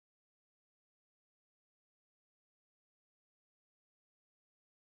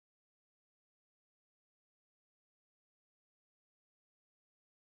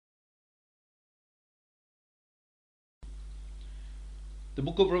the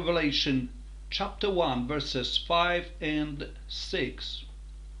book of Revelation, chapter 1, verses 5 and 6.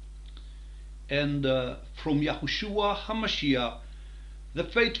 And from YAHUSHUA HaMashiach, the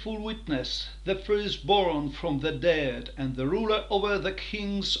faithful witness, the firstborn from the dead, and the ruler over the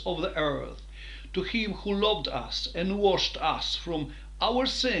kings of the earth, to him who loved us and washed us from our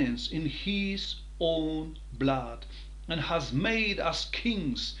sins in his own blood, and has made us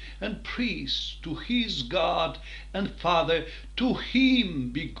kings and priests to his God and Father. To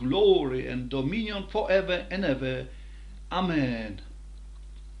him be glory and dominion forever and ever. Amen.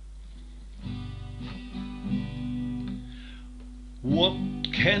 What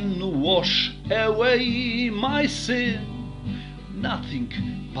can wash away my sin? Nothing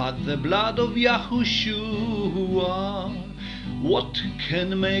but the blood of YAHUSHUA. What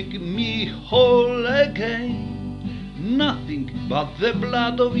can make me whole again? Nothing but the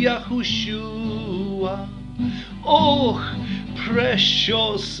blood of YAHUSHUA. Oh,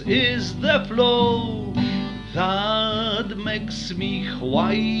 precious is the flow that makes me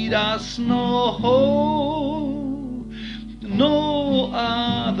white as snow. No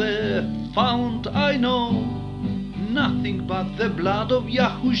other fount I know, nothing but the blood of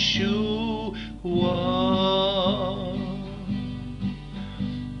YAHUSHUA.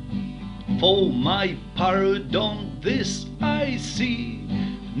 For my pardon this I see,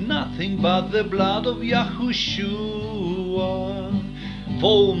 nothing but the blood of YAHUSHUA.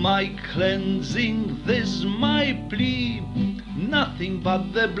 For my cleansing this my plea, nothing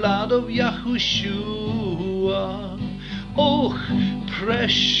but the blood of YAHUSHUA. Oh,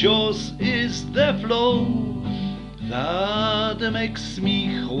 precious is the flow that makes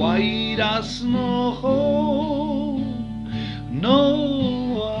me white as snow.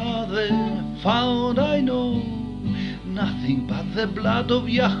 No other found I know, nothing but the blood of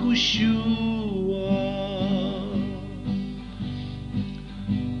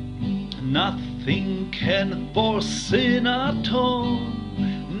YAHUSHUA. Nothing can for sin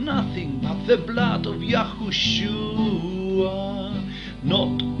atone, nothing but the blood of YAHUSHUA.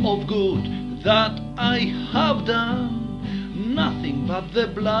 Not of good that I have done, nothing but the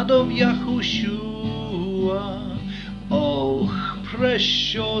blood of YAHUSHUA. Oh,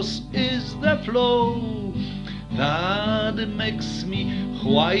 precious is the flow that makes me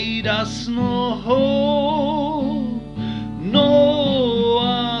white as snow. No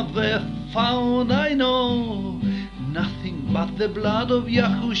other found I know, nothing but the blood of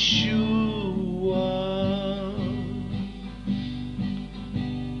YAHUSHUA.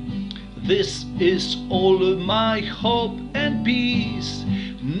 This is all my hope and peace,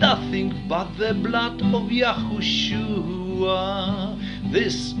 nothing but the blood of YAHUSHUA.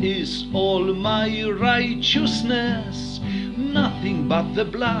 This is all my righteousness, nothing but the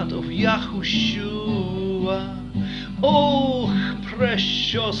blood of YAHUSHUA. Oh,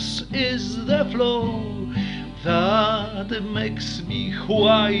 precious is the flow that makes me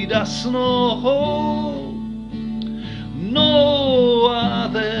white as snow. No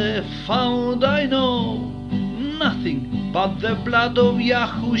other found I know, nothing but the blood of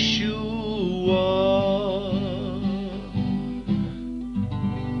YAHUSHUA.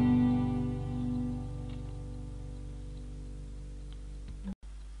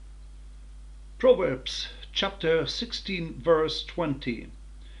 Proverbs chapter 16 verse 20.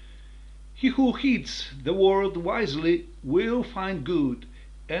 He who heeds the word wisely will find good,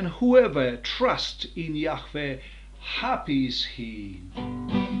 and whoever trusts in Yahweh, happy is he.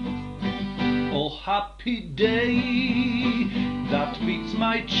 Oh, happy day that fixed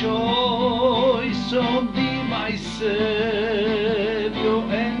my choice on thee, my Savior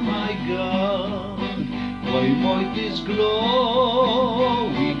and my God. Why might this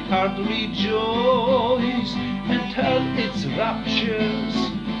glowing heart rejoice and tell its raptures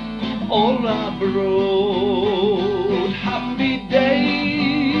all abroad? Happy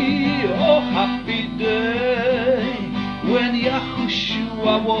day, oh happy day, when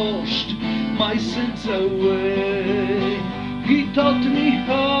YAHUSHUA washed my sins away. He taught me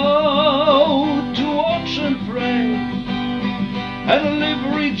how to watch and pray and live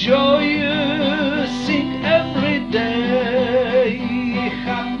rejoicing every day.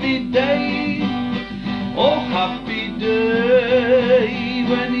 Happy day, oh happy day,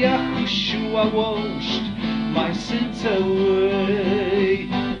 when YAHUSHUA washed my sins away.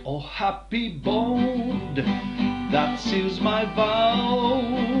 Oh happy bond that seals my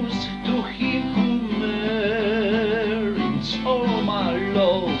vows to him who merits all my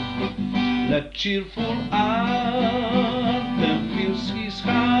love. Let cheerful anthem fills his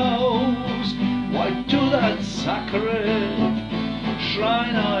house, why to that sacred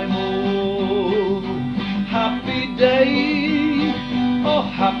shrine I move. Happy day,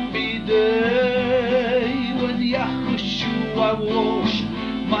 Yahushua washed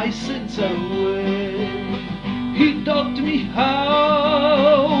my sins away. He taught me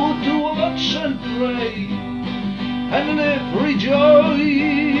how to watch and pray, and live rejoicing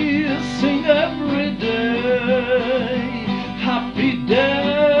every day. Happy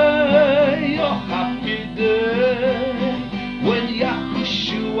day, oh happy day, when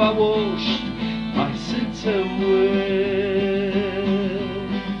Yahushua washed my sins away.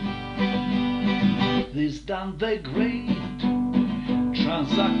 This done the great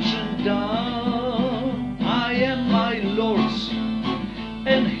transaction done. I am my Lord's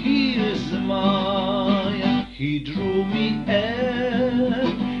and He is mine. He drew me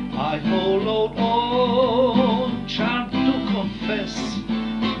in, I followed on, charmed to confess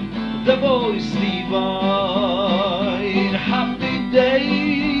the voice divine. Happy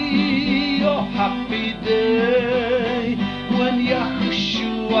day, oh happy day, when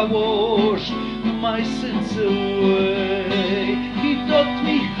Yahushua washed my sins away. He taught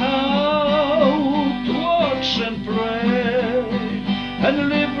me how to watch and pray, and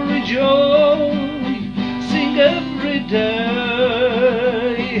live rejoicing every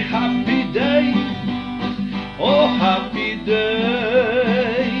day. Happy day, oh happy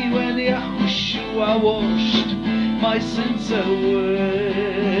day, when Yahushua washed my sins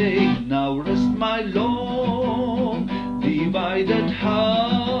away. Now rest my long divided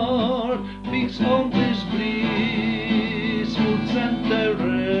heart, fix on this blissful center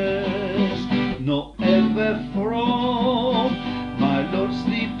rest. No ever from my Lord's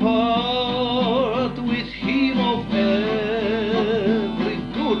depart, with Him of every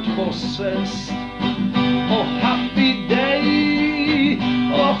good possessed. Oh happy day,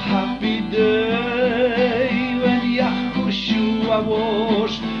 oh happy day, when Yahushua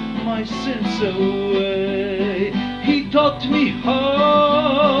washed my sins away. He taught me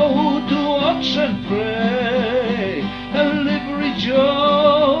how to watch and pray, and live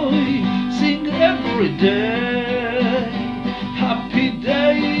rejoicing every day. Happy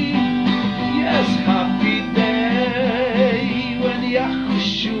day, yes happy day, when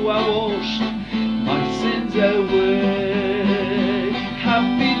Yahushua washed my sins away.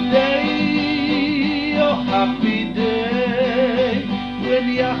 Happy day, oh happy day, when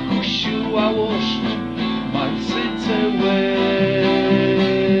Yahushua washed my sins away.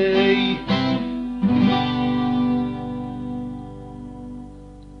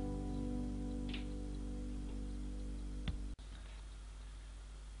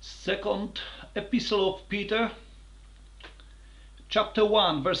 Second Epistle of Peter, chapter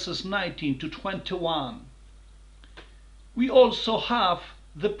 1, verses 19 to 21. We also have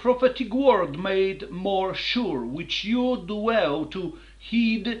the prophetic word made more sure, which you do well to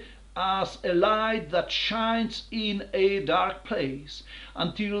heed, as a light that shines in a dark place,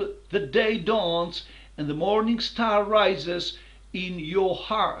 until the day dawns and the morning star rises in your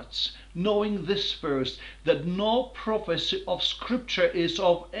hearts, knowing this first, that no prophecy of Scripture is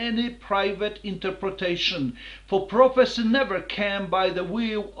of any private interpretation. For prophecy never came by the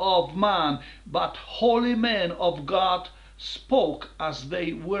will of man, but holy men of God spoke as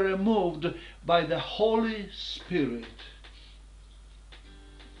they were moved by the Holy Spirit.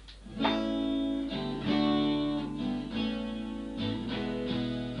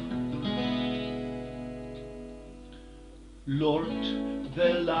 Lord,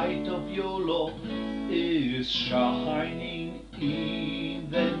 the light of your love is shining in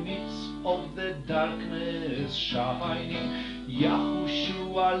the midst of the darkness, shining.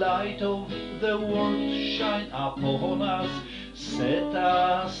 Yahushua, light of the world, shine upon us, set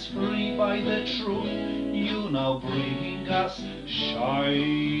us free by the truth you now bring us.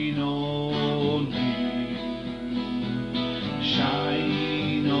 Shine on me,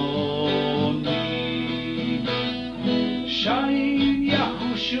 shine on me. Shine,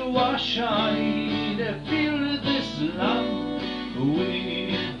 Yahushua, shine, fill this lamp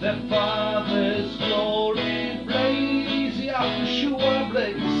with the Father's glory. Blaze, Yahushua,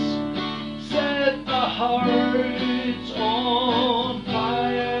 blaze, set our hearts on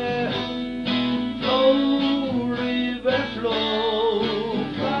fire. Flow, river, flow,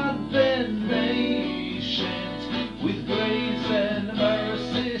 flood the nations with grace and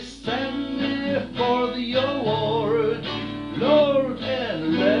mercy. Stand for your word, Lord,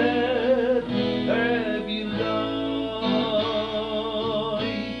 and let there be light.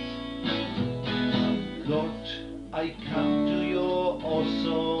 Lord, I come to your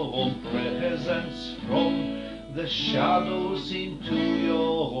awesome presence, from the shadows into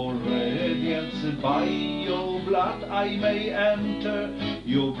your radiance. By your blood I may enter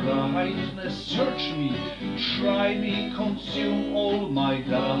your brightness. Search me, try me, consume all my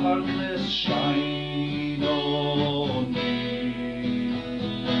darkness. Shine on me.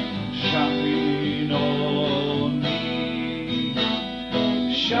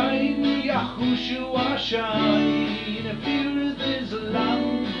 YAHUSHUA shine, fill this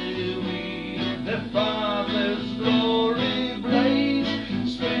land with the Father's glory blaze,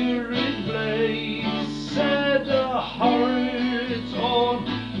 Spirit blaze, set our hearts on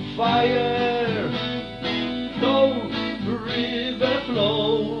fire, flow, river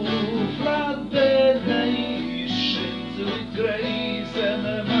flow, flood the nations with grace and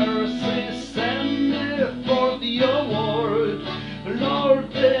mercy, send forth your word, Lord,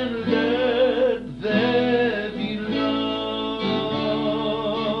 and let there be light.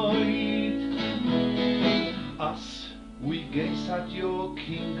 As we gaze at your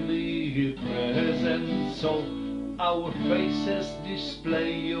kingly presence, so our faces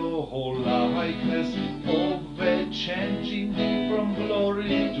display your whole likeness, ever-changing from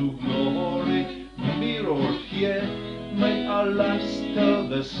glory to glory. Mirrored here, may our lives tell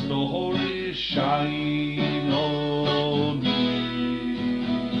the story. Shine on me,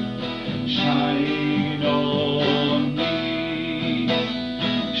 shine on me,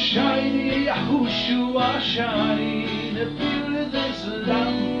 shine, YAHUSHUA shine, fill this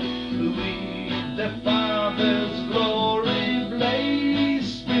land with the Father's glory blaze,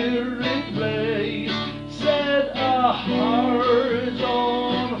 Spirit blaze, set our hearts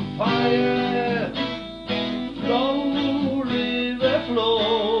on fire, flow, river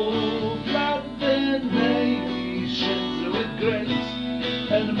flow, flood the nations with grace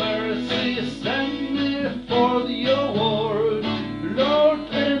and mercy, send forth your word, Lord,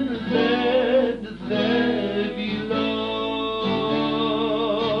 and let there be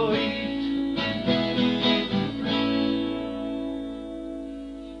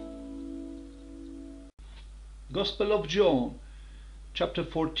Gospel of John, chapter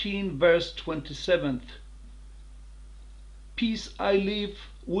 14, verse 27. Peace I leave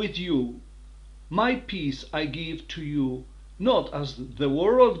with you, my peace I give to you, not as the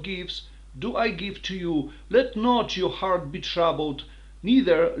world gives, do I give to you. Let not your heart be troubled,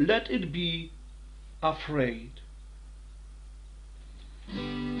 neither let it be afraid.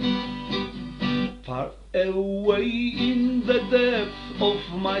 Far away in the depth of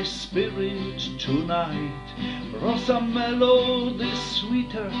my spirit tonight rose a melody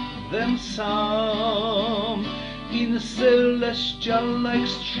sweeter than some, in celestial-like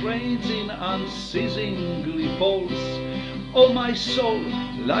strains in unceasingly pulse. Oh, my soul,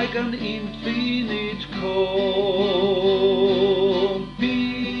 like an infinite call.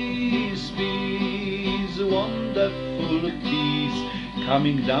 Peace, peace, wonderful peace,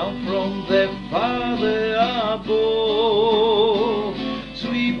 coming down from the Father above,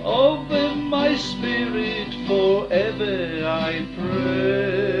 sweep over my spirit forever, I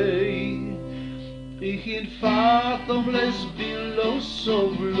pray. In fathomless billows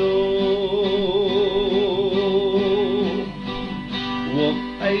of love, what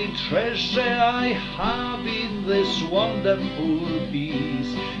a treasure I have in this wonderful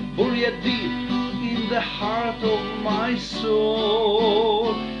peace, buried deep in the heart of my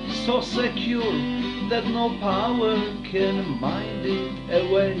soul, so secure that no power can mind it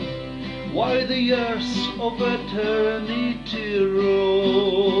away, while the years of eternity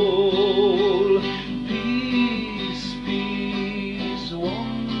roll. Peace, peace,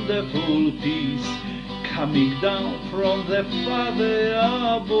 wonderful peace, coming down from the Father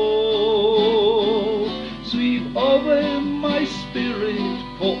above, sweep over my spirit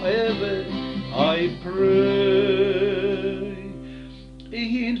forever, I pray.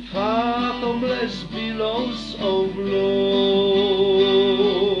 In fathomless billows of love,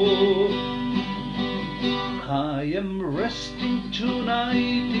 I am resting tonight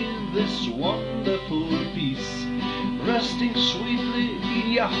in this wonderful peace, resting sweetly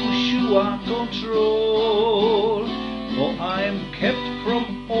in YAHUSHUA control, for I am kept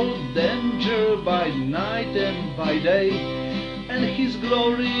from all danger by night and by day, and His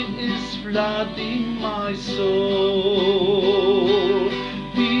glory is flooding my soul.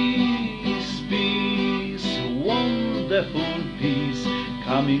 Peace, peace, wonderful peace,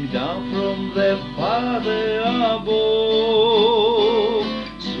 coming down from the Father above,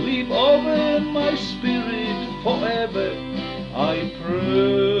 sweep over my spirit forever, I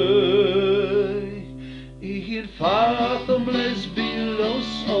pray. In fathomless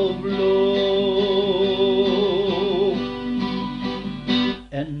billows of love,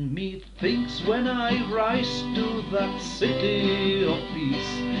 and methinks when I rise to that city of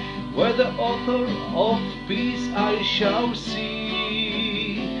peace, where the author of peace I shall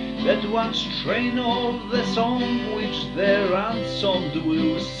see, that one strain of the song which the ransomed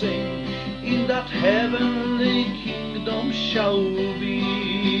will sing, in that heavenly kingdom shall be.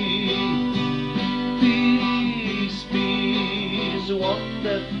 Peace, peace,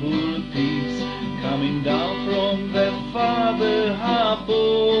 wonderful peace, coming down from the Father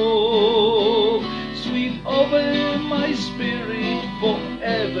above. Sweep over my spirit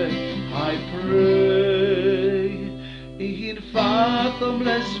forever, I pray, in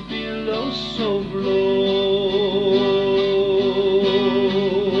fathomless billows of love.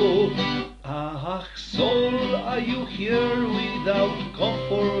 Ah, soul, are you here without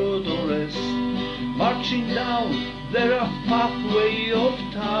comfort or rest, marching down their pathway of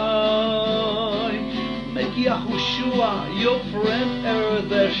time? Make Yahushua your friend ere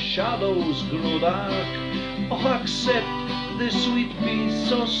their shadows grow dark. Oh, accept the sweet peace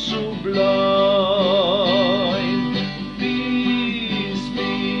so sublime. Peace,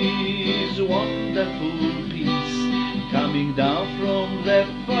 peace, wonderful peace, coming down from the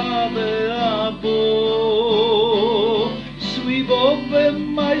Father above. Sweep over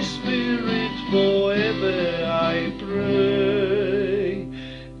my spirit forever, I pray,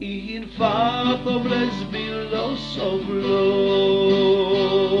 in fathomless billows of love.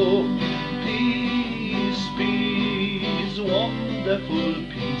 Peace, peace, wonderful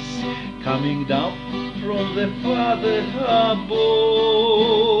peace, coming down from the Father above.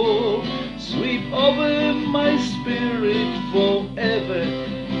 Sweep over my spirit forever,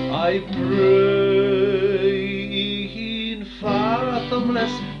 I pray, in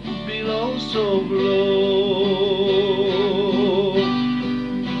fathomless billows of love.